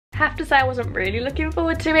Have to say I wasn't really looking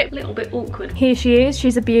forward to it. A little bit awkward. Here she is,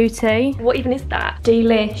 she's a beauty. What even is that?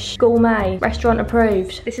 Delish, gourmet, restaurant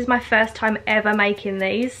approved. This is my first time ever making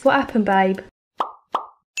these. What happened, babe?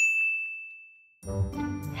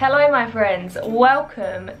 Hello my friends,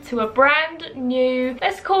 welcome to a brand new,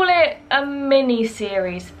 let's call it a mini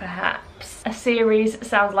series perhaps. A series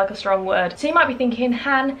sounds like a strong word. So you might be thinking,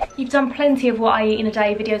 Han, you've done plenty of what I eat in a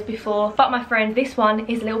day videos before, but my friend, this one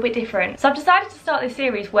is a little bit different. So I've decided to start this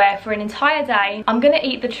series where for an entire day, I'm gonna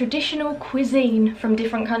eat the traditional cuisine from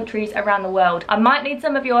different countries around the world. I might need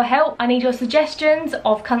some of your help. I need your suggestions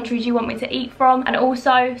of countries you want me to eat from, and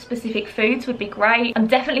also specific foods would be great. I'm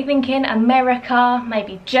definitely thinking America,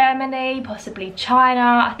 maybe Germany, possibly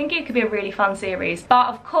China. I think it could be a really fun series. But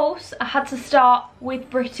of course, I had to start with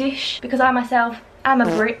British because I myself am a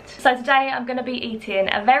Brit. So today I'm going to be eating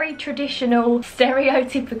a very traditional,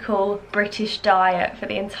 stereotypical British diet for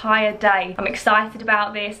the entire day. I'm excited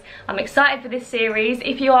about this. I'm excited for this series.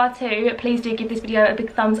 If you are too, please do give this video a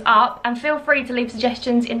big thumbs up and feel free to leave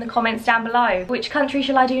suggestions in the comments down below. Which country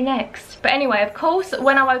shall I do next? But anyway, of course,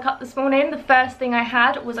 when I woke up this morning, the first thing I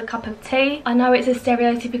had was a cup of tea. I know it's a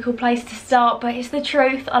stereotypical place to start, but it's the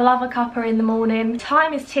truth. I love a cuppa in the morning.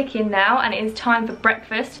 Time is ticking now and it is time for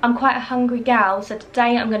breakfast. I'm quite a hungry gal, so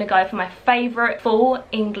today I'm going to go for my favourite full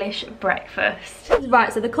English breakfast.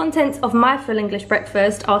 Right, so the contents of my full English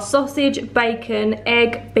breakfast are sausage, bacon,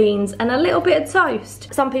 egg, beans and a little bit of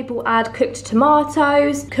toast. Some people add cooked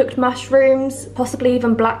tomatoes, cooked mushrooms, possibly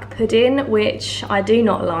even black pudding, which I do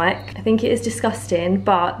not like. I think it is disgusting,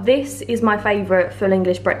 but this is my favourite full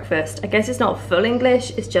English breakfast. I guess it's not full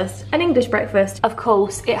English, it's just an English breakfast. Of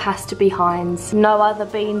course, it has to be Heinz. No other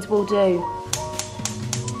beans will do.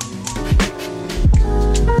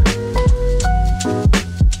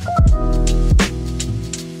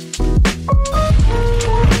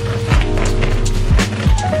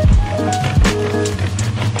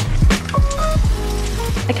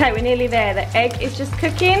 Okay, we're nearly there. The egg is just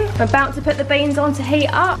cooking. I'm about to put the beans on to heat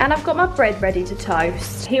up and I've got my bread ready to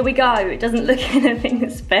toast. Here we go. It doesn't look anything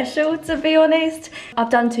special, to be honest. I've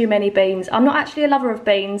done too many beans. I'm not actually a lover of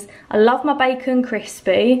beans. I love my bacon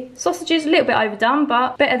crispy. Sausage is a little bit overdone,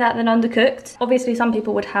 but better that than undercooked. Obviously, some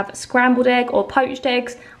people would have scrambled egg or poached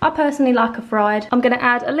eggs. I personally like a fried. I'm gonna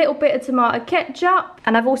add a little bit of tomato ketchup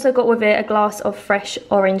and I've also got with it a glass of fresh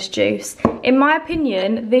orange juice. In my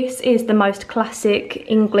opinion, this is the most classic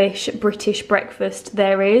English British breakfast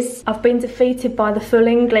there is. I've been defeated by the full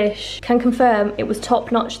English. Can confirm it was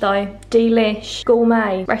top notch though. Delish,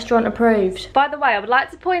 gourmet, restaurant approved. By the way, I would like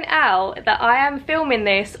to point out that I am filming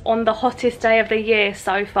this on the hottest day of the year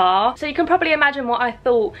so far. So you can probably imagine what I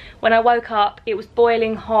thought when I woke up. It was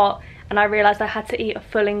boiling hot and I realised I had to eat a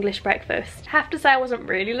full English breakfast. Have to say I wasn't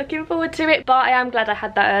really looking forward to it, but I am glad I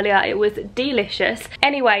had that earlier. It was delicious.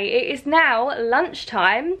 Anyway, it is now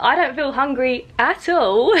lunchtime. I don't feel hungry at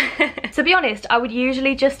all. To be honest, I would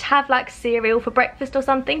usually just have like cereal for breakfast or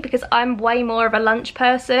something because I'm way more of a lunch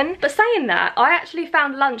person. But saying that, I actually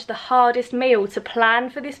found lunch the hardest meal to plan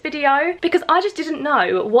for this video because I just didn't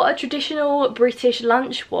know what a traditional British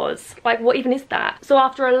lunch was. Like, what even is that? So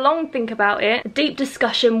after a long think about it, a deep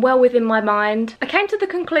discussion well within my mind, I came to the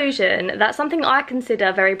conclusion that something I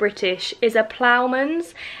consider very British is a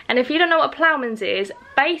ploughman's. And if you don't know what a ploughman's is,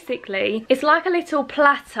 basically it's like a little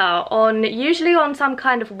platter on, usually on some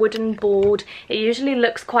kind of wooden board. It usually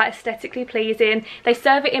looks quite aesthetically pleasing. They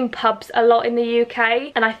serve it in pubs a lot in the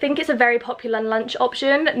UK and I think it's a very popular lunch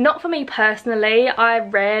option. Not for me personally, I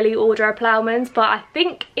rarely order a ploughman's, but I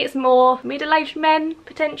think it's more middle-aged men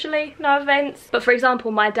potentially, no offence. But for example,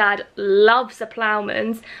 my dad loves a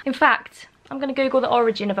ploughman's. In fact, I'm going to Google the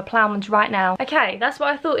origin of a ploughman's right now. Okay, that's what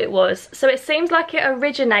I thought it was. So it seems like it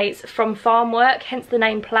originates from farm work, hence the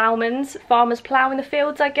name ploughman's. Farmers plough in the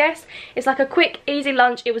fields, I guess. It's like a quick, easy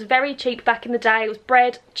lunch. It was very cheap back in the day. It was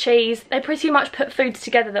bread, cheese. They pretty much put foods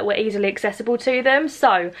together that were easily accessible to them.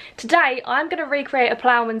 So today, I'm going to recreate a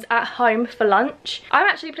ploughman's at home for lunch. I'm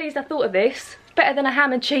actually pleased I thought of this. Better than a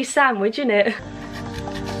ham and cheese sandwich, isn't it?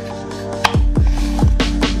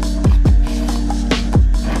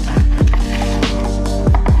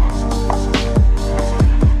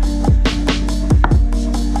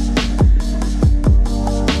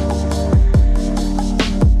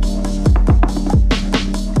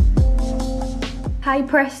 Hey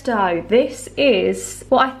presto, this is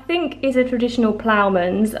what I think is a traditional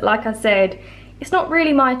ploughman's. Like I said, It's not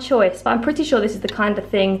really my choice, but I'm pretty sure this is the kind of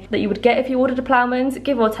thing that you would get if you ordered a Ploughman's,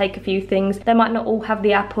 give or take a few things. They might not all have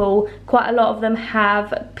the apple. Quite a lot of them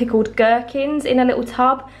have pickled gherkins in a little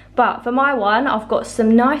tub. But for my one, I've got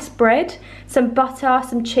some nice bread, some butter,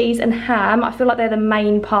 some cheese and ham. I feel like they're the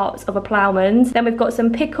main parts of a Ploughman's. Then we've got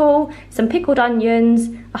some pickle, some pickled onions,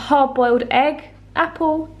 a hard-boiled egg,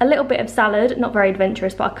 apple, a little bit of salad, not very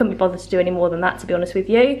adventurous, but I couldn't be bothered to do any more than that, to be honest with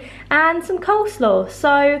you, and some coleslaw.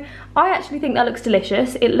 So I actually think that looks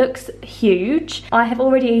delicious. It looks huge. I have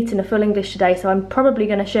already eaten a full English today, so I'm probably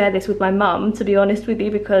going to share this with my mum, to be honest with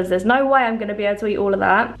you, because there's no way I'm going to be able to eat all of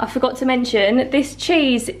that. I forgot to mention, this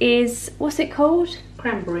cheese is, what's it called?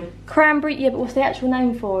 Cranberry. Cranberry, yeah, but what's the actual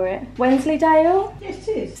name for it? Wensleydale? Yes,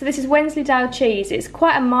 it is. So this is Wensleydale cheese. It's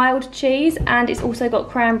quite a mild cheese and it's also got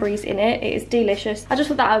cranberries in it. It is delicious. I just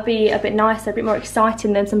thought that would be a bit nicer, a bit more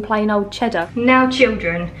exciting than some plain old cheddar. Now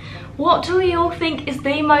children, what do we all think is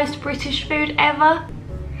the most British food ever?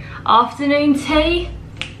 Afternoon tea?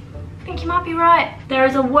 I think you might be right. There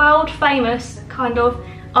is a world famous kind of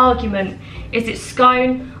argument. Is it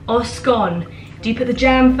scone or scone? Do you put the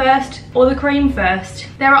jam first or the cream first?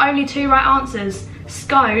 There are only two right answers,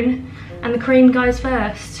 scone and the cream goes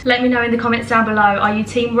first. Let me know in the comments down below, are you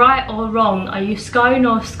team right or wrong? Are you scone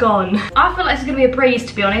or scone? I feel like this is gonna be a breeze,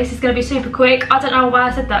 to be honest. It's gonna be super quick. I don't know why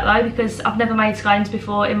I said that though, because I've never made scones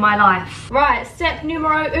before in my life. Right, step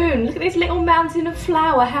numero un. Look at this little mountain of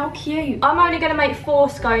flour, how cute. I'm only gonna make 4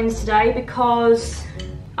 scones today because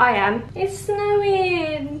I am. It's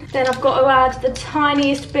snowing. Then I've got to add the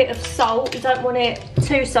tiniest bit of salt. You don't want it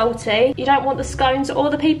too salty. You don't want the scones or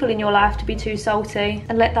the people in your life to be too salty.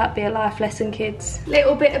 And let that be a life lesson, kids.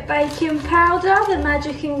 Little bit of baking powder, the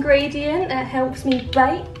magic ingredient that helps me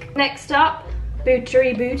bake. Next up,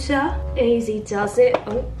 buttery butter. Easy does it.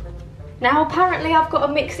 Oh. Now apparently I've got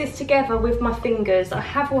to mix this together with my fingers. I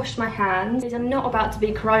have washed my hands. These are not about to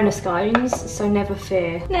be corona scones, so never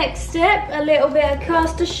fear. Next step, a little bit of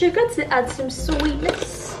caster sugar to add some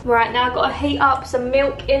sweetness. Right, now I've got to heat up some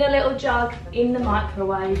milk in a little jug in the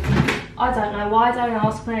microwave. I don't know why, don't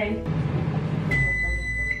ask me.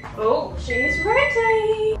 Oh, she's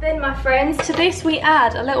ready. Then my friends, to this we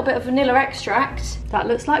add a little bit of vanilla extract. That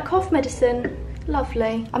looks like cough medicine.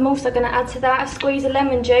 Lovely. I'm also going to add to that a squeeze of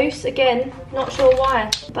lemon juice. Again, not sure why.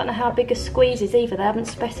 Don't know how big a squeeze is either. They haven't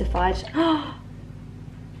specified. That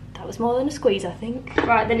was more than a squeeze, I think.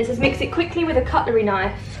 Right, then it says mix it quickly with a cutlery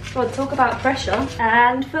knife. God, talk about pressure.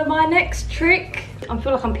 And for my next trick, I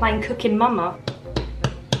feel like I'm playing Cooking Mama.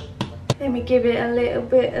 Then we give it a little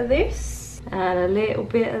bit of this. And a little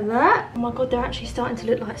bit of that. Oh my god, they're actually starting to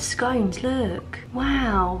look like scones, look.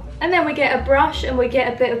 Wow. And then we get a brush and we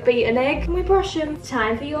get a bit of beaten egg and we brush them.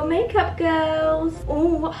 Time for your makeup, girls.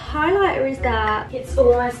 Oh, what highlighter is that? It's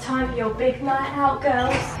almost time for your big night out,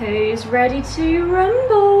 girls. Who's ready to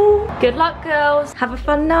rumble? Good luck, girls. Have a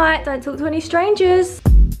fun night. Don't talk to any strangers.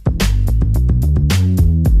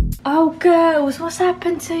 Oh, girls, what's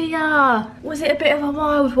happened to ya? Was it a bit of a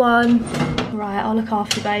wild one? Right, I'll look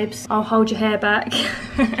after you, babes. I'll hold your hair back.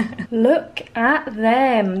 Look at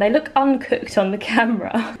them. They look uncooked on the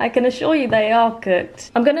camera. I can assure you they are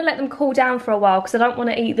cooked. I'm going to let them cool down for a while because I don't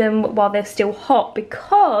want to eat them while they're still hot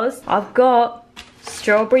because I've got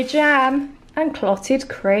strawberry jam and clotted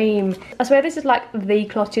cream. I swear this is like the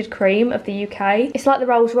clotted cream of the UK. It's like the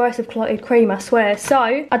Rolls Royce of clotted cream, I swear.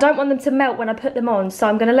 So I don't want them to melt when I put them on. So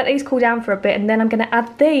I'm going to let these cool down for a bit and then I'm going to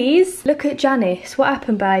add these. Look at Janice. What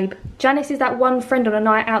happened, babe? Janice is that one friend on a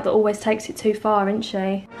night out that always takes it too far, isn't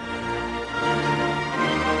she?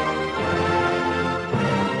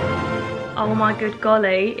 Oh my good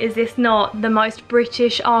golly. Is this not the most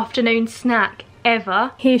British afternoon snack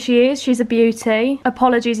ever? Here she is, she's a beauty.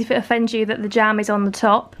 Apologies if it offends you that the jam is on the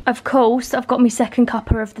top. Of course, I've got my second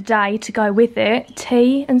cuppa of the day to go with it.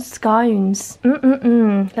 Tea and scones.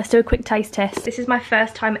 Let's do a quick taste test. This is my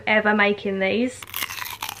first time ever making these.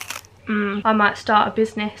 I might start a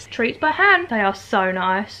business. Treats by hand. They are so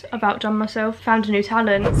nice. I've outdone myself. Found a new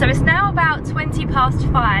talent. So it's now about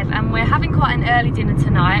 5:20 and we're having quite an early dinner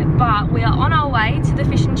tonight, but we are on our way to the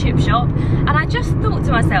fish and chip shop. And I just thought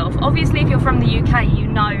to myself, obviously if you're from the UK, you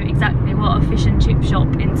know exactly what a fish and chip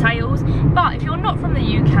shop entails. But if you're not from the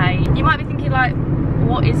UK, you might be thinking like,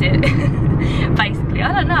 what is it? Basically,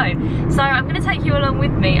 I don't know. So I'm going to take you along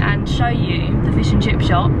with me and show you the fish and chip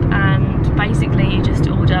shop, and basically you just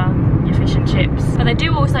order your fish and chips. But they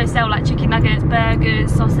do also sell like chicken nuggets,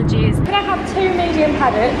 burgers, sausages. Can I have 2 medium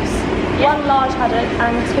haddocks? Yeah. 1 large haddock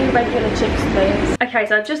and 2 regular chips, please. Okay,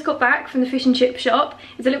 so I've just got back from the fish and chip shop.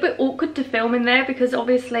 It's a little bit awkward to film in there because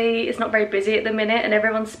obviously it's not very busy at the minute and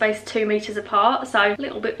everyone's spaced 2 meters apart, so a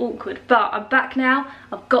little bit awkward. But I'm back now,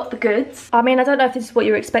 I've got the goods. I mean, I don't know if this is what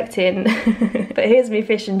you were expecting, but here's me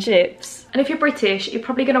fish and chips. And if you're British, you're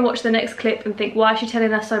probably gonna watch the next clip and think, why is she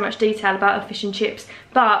telling us so much detail about her fish and chips?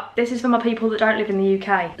 But this is for my people that don't live in the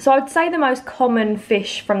UK. So I'd say the most common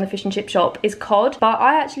fish from the fish and chip shop is cod, but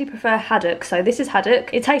I actually prefer haddock. So this is haddock.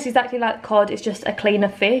 It tastes exactly like cod, it's just a cleaner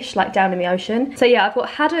fish, like down in the ocean. So yeah, I've got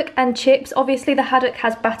haddock and chips. Obviously the haddock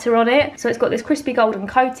has batter on it, so it's got this crispy golden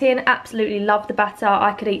coating. Absolutely love the batter.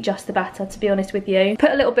 I could eat just the batter, to be honest with you.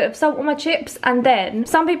 Put a little bit of salt on my chips, and then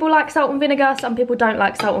some people like salt and vinegar, some people don't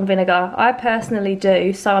like salt and vinegar. I personally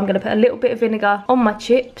do, so I'm gonna put a little bit of vinegar on my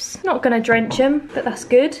chips. Not gonna drench them, but that's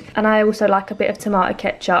good. And I also like a bit of tomato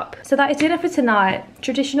ketchup. So that is dinner for tonight.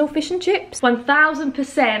 Traditional fish and chips.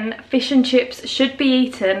 1000% fish and chips should be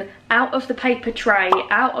eaten out of the paper tray,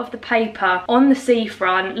 out of the paper, on the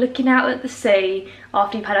seafront, looking out at the sea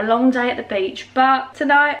after you've had a long day at the beach. But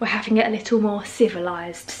tonight we're having it a little more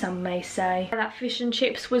civilised, some may say. That fish and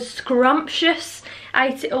chips was scrumptious.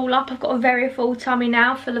 Ate it all up. I've got a very full tummy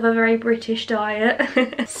now, full of a very British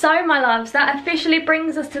diet. So my loves, that officially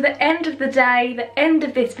brings us to the end of the day, the end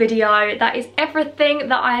of this video. That is everything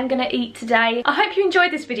that I am going to eat today. I hope you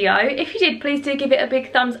enjoyed this video. If you did, please do give it a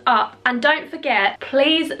big thumbs up, and don't forget,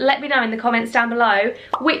 please let me know in the comments down below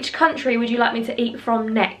which country would you like me to eat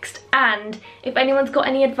from next. And if anyone's got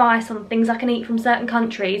any advice on things I can eat from certain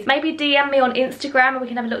countries, maybe DM me on Instagram and we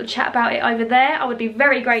can have a little chat about it over there. I would be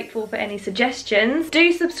very grateful for any suggestions.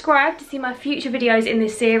 Do subscribe to see my future videos in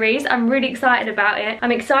this series. I'm really excited about it.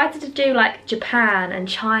 I'm excited to do like Japan and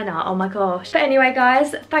China. Oh my gosh. But anyway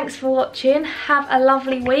guys, thanks for watching. Have a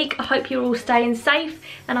lovely week. I hope you're all staying safe,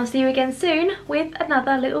 and I'll see you again soon with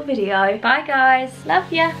another little video. Bye guys.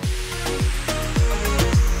 Love ya.